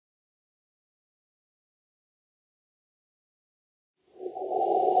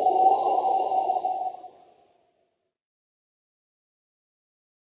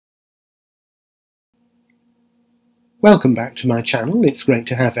Welcome back to my channel. It's great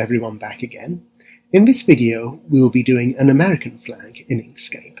to have everyone back again. In this video, we'll be doing an American flag in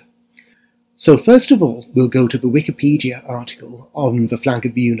Inkscape. So first of all, we'll go to the Wikipedia article on the flag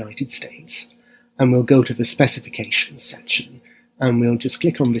of the United States, and we'll go to the specifications section, and we'll just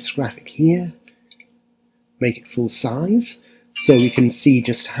click on this graphic here, make it full size, so we can see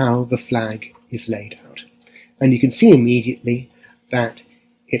just how the flag is laid out. And you can see immediately that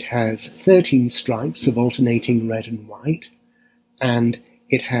it has 13 stripes of alternating red and white, and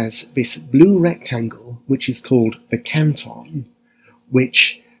it has this blue rectangle, which is called the canton,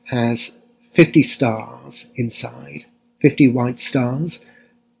 which has 50 stars inside, 50 white stars,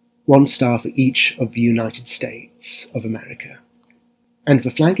 1 star for each of the United States of America. And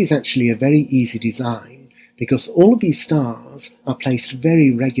the flag is actually a very easy design, because all of these stars are placed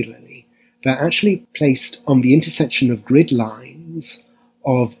very regularly. They're actually placed on the intersection of grid lines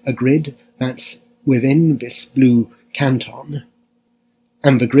of a grid that's within this blue canton,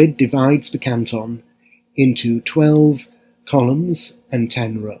 and the grid divides the canton into 12 columns and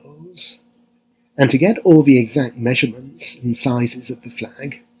 10 rows. And to get all the exact measurements and sizes of the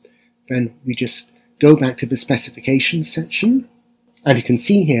flag, then we just go back to the specifications section, and you can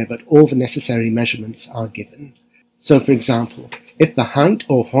see here that all the necessary measurements are given. So for example, if the height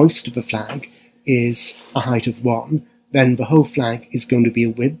or hoist of the flag is a height of 1, then the whole flag is going to be a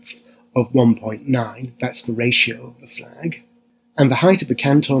width of 1.9, that's the ratio of the flag. And the height of the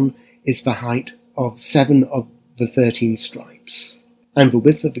canton is the height of 7 of the 13 stripes. And the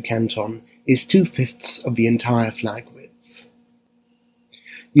width of the canton is 2/5 of the entire flag width.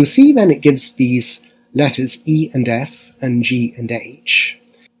 You'll see then it gives these letters E and F and G and H.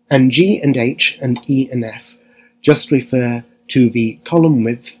 And G and H and E and F just refer to the column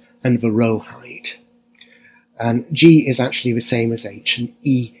width and the row height. And G is actually the same as H, and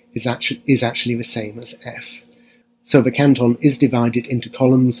E is actually the same as F. So the canton is divided into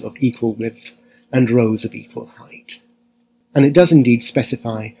columns of equal width and rows of equal height. And it does indeed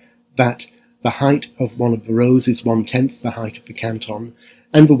specify that the height of one of the rows is 1/10 the height of the canton,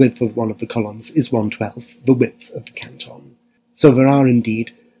 and the width of one of the columns is 1/12 the width of the canton. So there are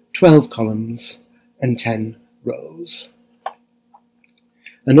indeed 12 columns and 10 rows.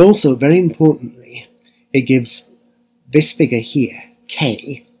 And also, very importantly, it gives this figure here,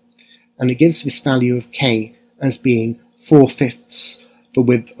 K, and it gives this value of K as being 4/5 the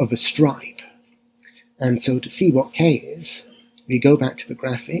width of a stripe. And so to see what K is, we go back to the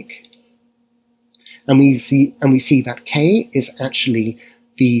graphic, and we see that K is actually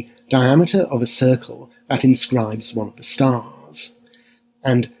the diameter of a circle that inscribes one of the stars.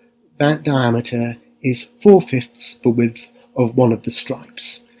 And that diameter is 4/5 the width of one of the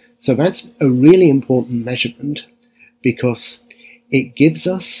stripes. So that's a really important measurement, because it gives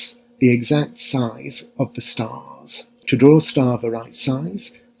us the exact size of the stars. To draw a star the right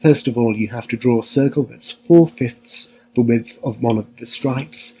size, first of all you have to draw a circle that's 4/5 the width of one of the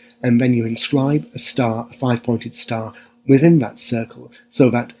stripes, and then you inscribe a star, a 5-pointed star, within that circle,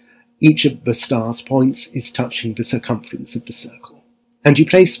 so that each of the star's points is touching the circumference of the circle. And you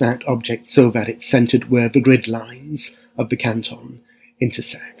place that object so that it's centered where the grid lines of the canton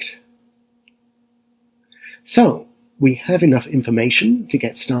intersect. So, we have enough information to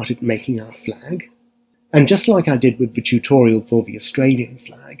get started making our flag, and just like I did with the tutorial for the Australian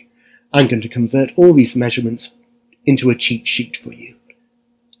flag, I'm going to convert all these measurements into a cheat sheet for you.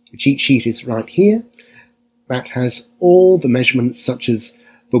 The cheat sheet is right here. That has all the measurements such as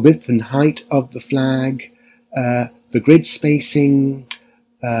the width and height of the flag, the grid spacing,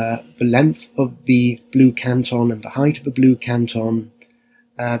 the length of the blue canton and the height of the blue canton,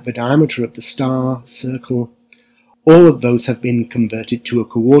 the diameter of the star circle. All of those have been converted to a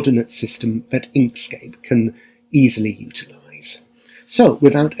coordinate system that Inkscape can easily utilize. So,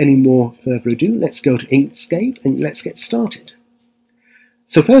 without any more further ado, let's go to Inkscape and let's get started.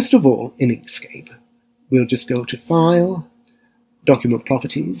 So first of all, in Inkscape, we'll just go to File, Document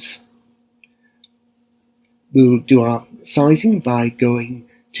Properties. We'll do our sizing by going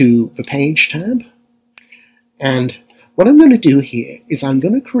to the Page tab, and what I'm going to do here is I'm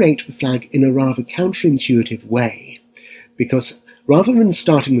going to create the flag in a rather counterintuitive way, because rather than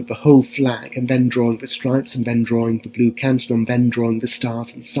starting with the whole flag and then drawing the stripes and then drawing the blue canton and then drawing the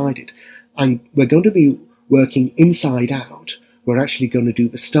stars inside it, we're going to be working inside out. We're actually going to do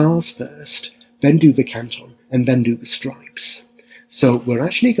the stars first, then do the canton, and then do the stripes. So we're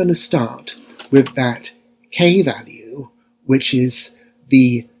actually going to start with that K value, which is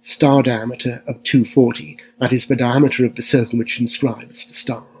the star diameter of 240. That is the diameter of the circle which inscribes the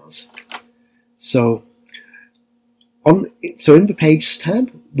stars. So in the Page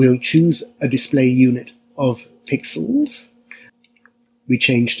tab, we'll choose a display unit of pixels. We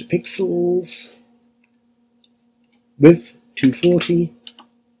change to pixels, width 240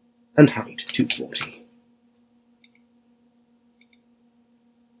 and height 240.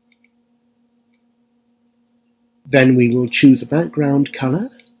 Then we will choose a background color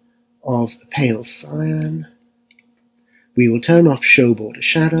of a pale cyan. We will turn off Show Border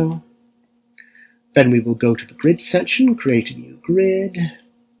Shadow. Then we will go to the grid section, create a new grid.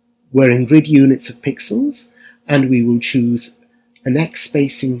 We're in grid units of pixels, and we will choose an X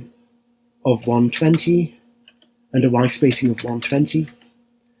spacing of 120 and a Y spacing of 120.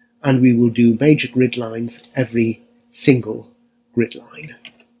 And we will do major grid lines every single grid line.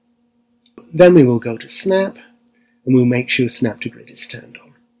 Then we will go to Snap, and we'll make sure Snap to Grid is turned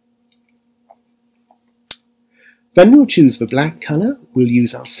on. Then we'll choose the black color, we'll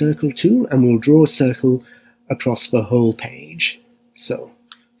use our circle tool, and we'll draw a circle across the whole page. So,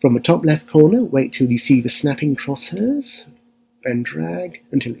 from the top left corner, wait till you see the snapping crosshairs, then drag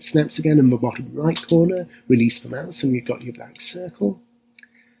until it snaps again in the bottom right corner, release the mouse and you've got your black circle.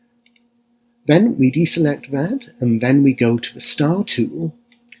 Then we deselect that, and then we go to the star tool,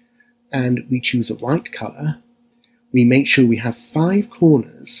 and we choose a white color. We make sure we have 5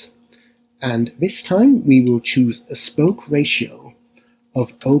 corners, and this time we will choose a spoke ratio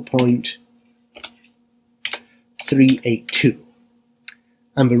of 0.382.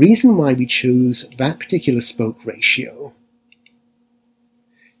 And the reason why we choose that particular spoke ratio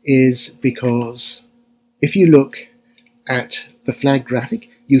is because if you look at the flag graphic,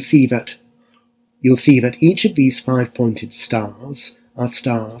 you'll see that each of these 5 pointed stars are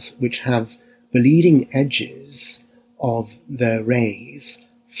stars which have the leading edges of their rays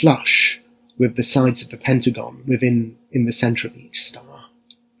flush with the sides of the pentagon in the center of each star.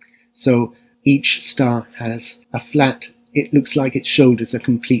 So each star has a flat, it looks like its shoulders are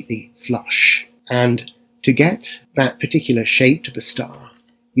completely flush. And to get that particular shape to the star,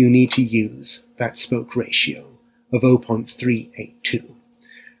 you need to use that spoke ratio of 0.382.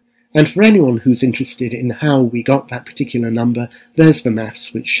 And for anyone who's interested in how we got that particular number, there's the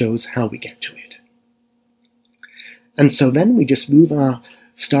maths which shows how we get to it. And so then we just move our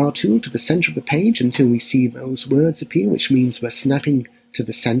star tool to the center of the page until we see those words appear, which means we're snapping to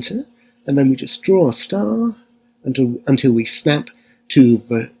the center. And then we just draw a star until we snap to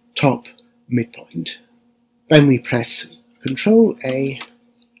the top midpoint. Then we press Ctrl A,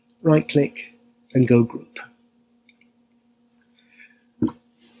 right click, and go group.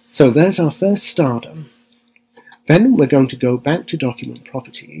 So there's our first star done. Then we're going to go back to Document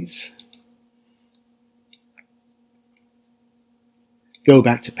Properties, go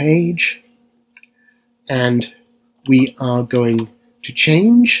back to Page, and we are going to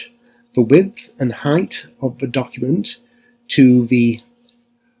change the width and height of the document to the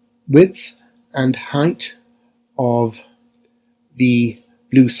width and height of the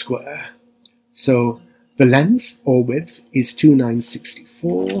blue square. So the length or width is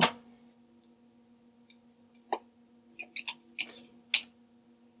 2964.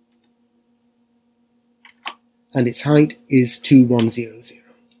 And its height is 2100.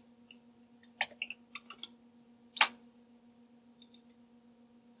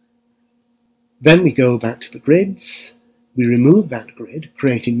 Then we go back to the grids, we remove that grid,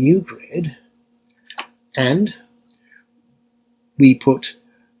 create a new grid, and we put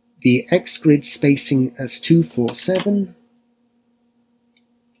the X grid spacing as 247,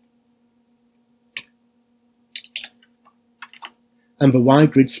 and the Y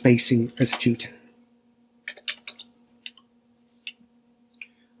grid spacing as 210.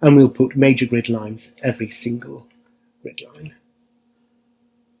 And we'll put major grid lines every single grid line,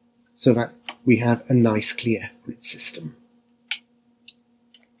 so that we have a nice clear grid system.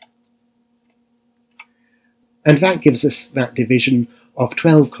 And that gives us that division of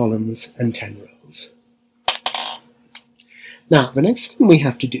 12 columns and 10 rows. Now, the next thing we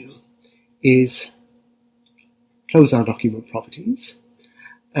have to do is close our document properties,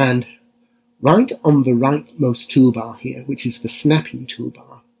 and right on the rightmost toolbar here, which is the snapping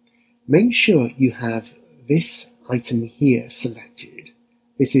toolbar, make sure you have this item here selected.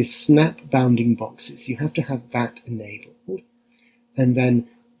 This is Snap Bounding Boxes. You have to have that enabled. And then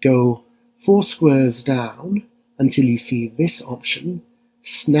go 4 squares down until you see this option,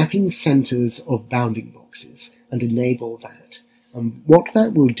 Snapping Centers of Bounding Boxes, and enable that. And what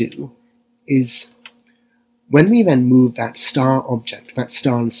that will do is, when we then move that star object, that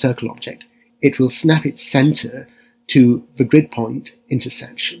star and circle object, it will snap its center to the grid point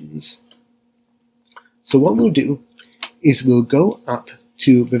intersections. So what we'll do is we'll go up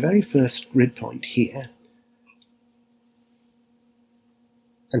to the very first grid point here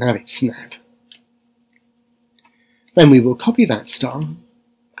and have it snap. Then we will copy that star,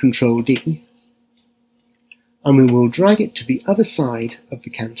 Ctrl D, and we will drag it to the other side of the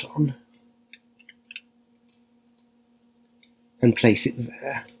canton and place it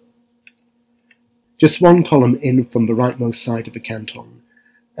there. Just one column in from the rightmost side of the canton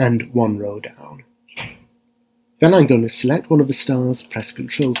and one row down. Then I'm going to select one of the stars, press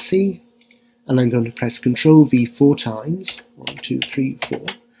Ctrl C, and I'm going to press Ctrl V 4 times, 1, 2, 3, 4,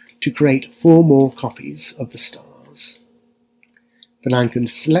 to create 4 more copies of the stars. Then I'm going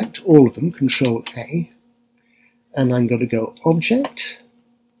to select all of them, Ctrl A, and I'm going to go Object,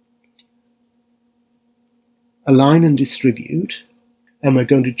 Align and Distribute, and we're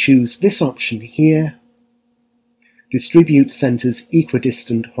going to choose this option here, Distribute Centers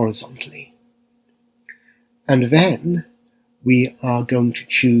Equidistant Horizontally. And then we are going to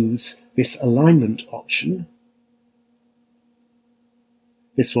choose this alignment option,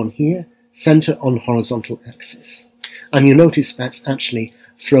 this one here, Center on Horizontal Axis. And you notice that's actually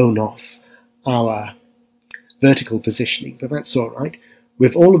thrown off our vertical positioning, but that's all right.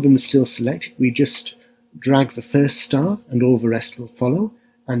 With all of them still selected, we just drag the first star and all the rest will follow,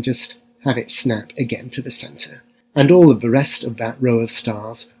 and just have it snap again to the center. And all of the rest of that row of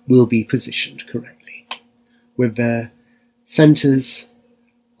stars will be positioned correctly, with their centers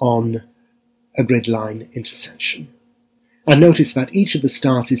on a grid line intersection. And notice that each of the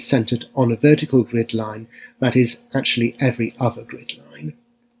stars is centered on a vertical grid line that is actually every other grid line.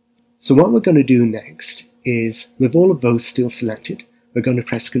 So what we're going to do next is, with all of those still selected, we're going to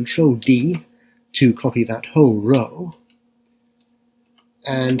press Ctrl D to copy that whole row,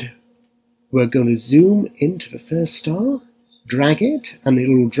 and we're going to zoom into the first star, drag it, and it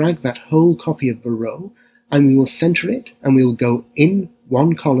will drag that whole copy of the row, and we will center it, and we will go in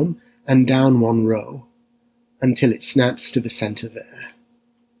one column and down one row until it snaps to the center there.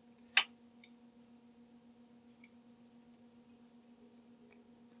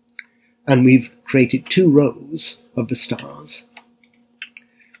 And we've created 2 rows of the stars.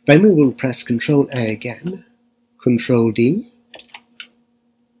 Then we will press Ctrl A again, Ctrl D,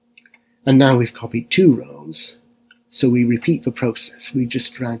 and now we've copied 2 rows. So we repeat the process. We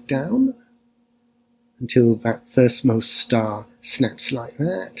just drag down until that firstmost star snaps like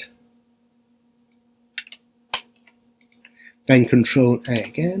that. Then Ctrl A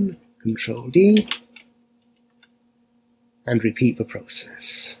again, Ctrl D, and repeat the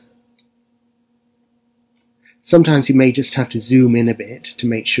process. Sometimes you may just have to zoom in a bit to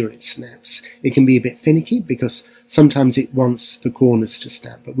make sure it snaps. It can be a bit finicky because sometimes it wants the corners to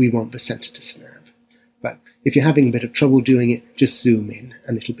snap, but we want the center to snap. But if you're having a bit of trouble doing it, just zoom in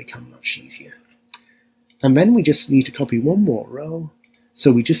and it'll become much easier. And then we just need to copy one more row.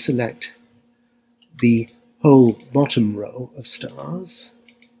 So we just select the whole bottom row of stars,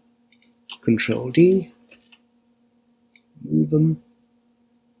 Ctrl D, move them,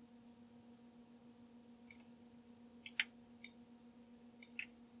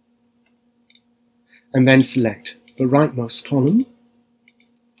 and then select the rightmost column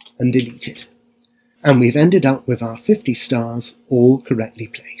and delete it. And we've ended up with our 50 stars all correctly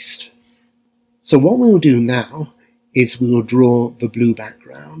placed. So what we'll do now is we'll draw the blue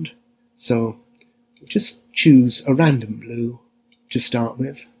background. So just choose a random blue to start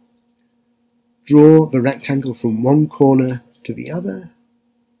with. Draw the rectangle from one corner to the other.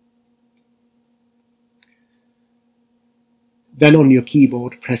 Then on your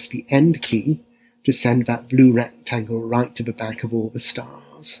keyboard, press the End key to send that blue rectangle right to the back of all the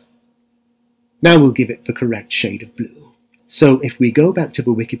stars. Now we'll give it the correct shade of blue. So if we go back to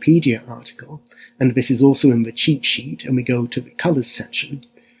the Wikipedia article, and this is also in the cheat sheet, and we go to the Colors section,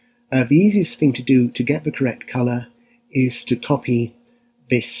 the easiest thing to do to get the correct color is to copy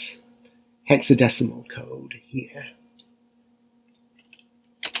this hexadecimal code here.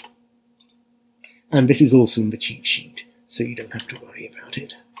 And this is also in the cheat sheet, so you don't have to worry about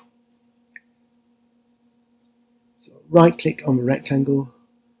it. So right-click on the rectangle,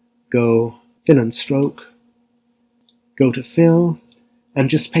 go Fill and Stroke, go to Fill, and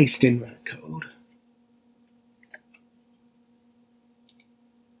just paste in that code.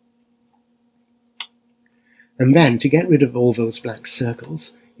 And then, to get rid of all those black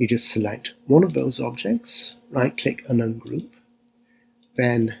circles, you just select one of those objects, right-click and ungroup,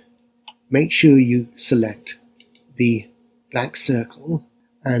 then make sure you select the black circle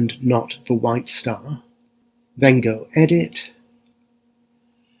and not the white star. Then go Edit,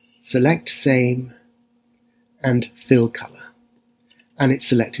 select Same, and Fill Color. And it's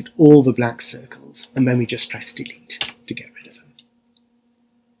selected all the black circles, and then we just press Delete to get rid of them.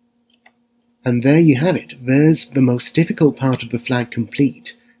 And there you have it. There's the most difficult part of the flag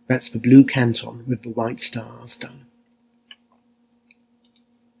complete. That's the blue canton with the white stars done.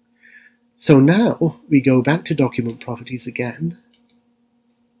 So now we go back to document properties again,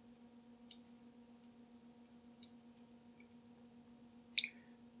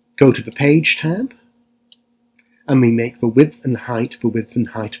 go to the page tab, and we make the width and height of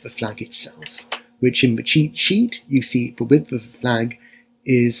the flag itself, which in the cheat sheet you see the width of the flag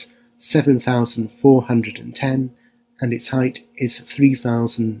is 7,410 and its height is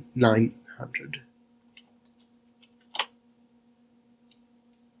 3,900.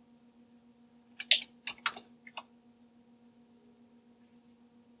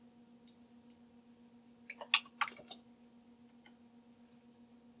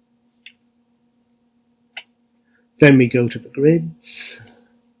 Then we go to the grids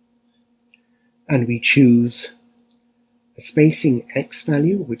and we choose a spacing X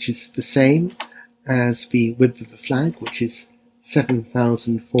value, which is the same as the width of the flag, which is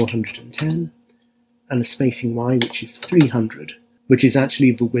 7,410, and a spacing Y, which is 300, which is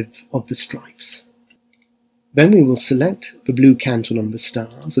actually the width of the stripes. Then we will select the blue canton on the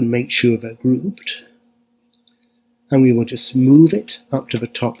stars and make sure they're grouped, and we will just move it up to the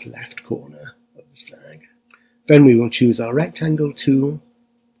top left corner of the flag. Then we will choose our rectangle tool,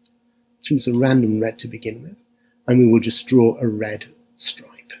 choose a random red to begin with, and we will just draw a red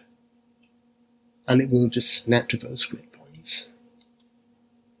stripe. And it will just snap to those grid points.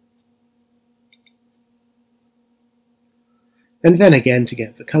 And then again, to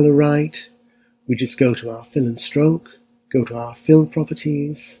get the color right, we just go to our fill and stroke, go to our fill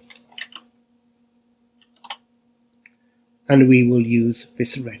properties, and we will use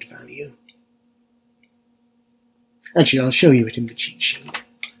this red value. Actually, I'll show you it in the cheat sheet.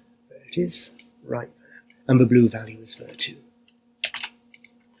 There it is, right there. And the blue value is there too.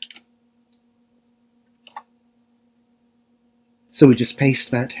 So we just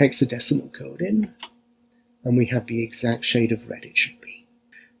paste that hexadecimal code in, and we have the exact shade of red it should be.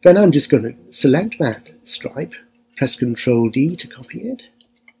 Then I'm just going to select that stripe, press Ctrl D to copy it,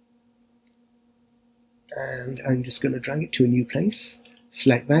 and I'm just going to drag it to a new place,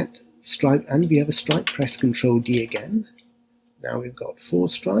 select that stripe and the other stripe, press Ctrl D again. Now we've got 4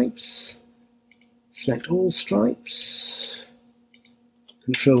 stripes, select all stripes,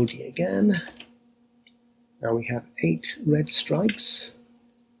 Ctrl D again. Now we have 8 red stripes,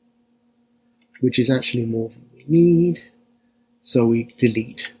 which is actually more than we need, so we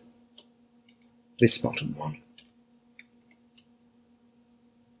delete this bottom one.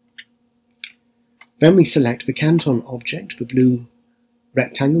 Then we select the canton object, the blue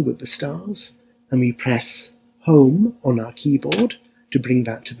rectangle with the stars, and we press Home on our keyboard to bring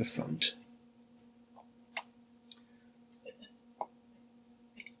that to the front.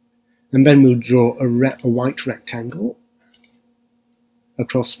 And then we'll draw a white rectangle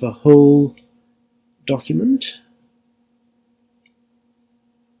across the whole document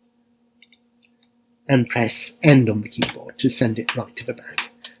and press End on the keyboard to send it right to the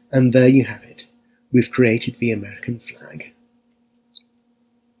back. And there you have it. We've created the American flag.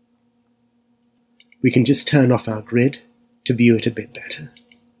 We can just turn off our grid to view it a bit better.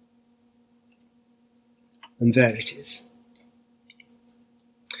 And there it is.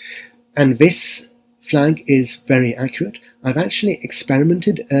 And this flag is very accurate. I've actually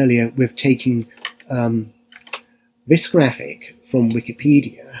experimented earlier with taking this graphic from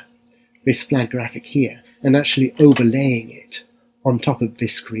Wikipedia, this flag graphic here, and actually overlaying it on top of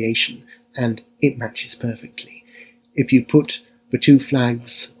this creation, and it matches perfectly. If you put the 2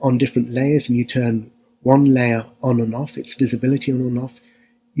 flags on different layers and you turn one layer on and off, its visibility on and off,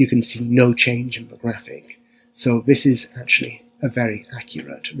 you can see no change in the graphic. So this is actually a very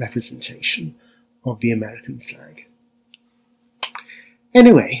accurate representation of the American flag.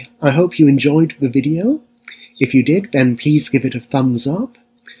 Anyway, I hope you enjoyed the video. If you did, then please give it a thumbs up,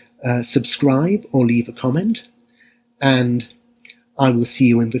 subscribe or leave a comment, and I will see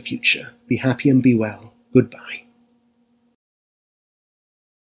you in the future. Be happy and be well. Goodbye.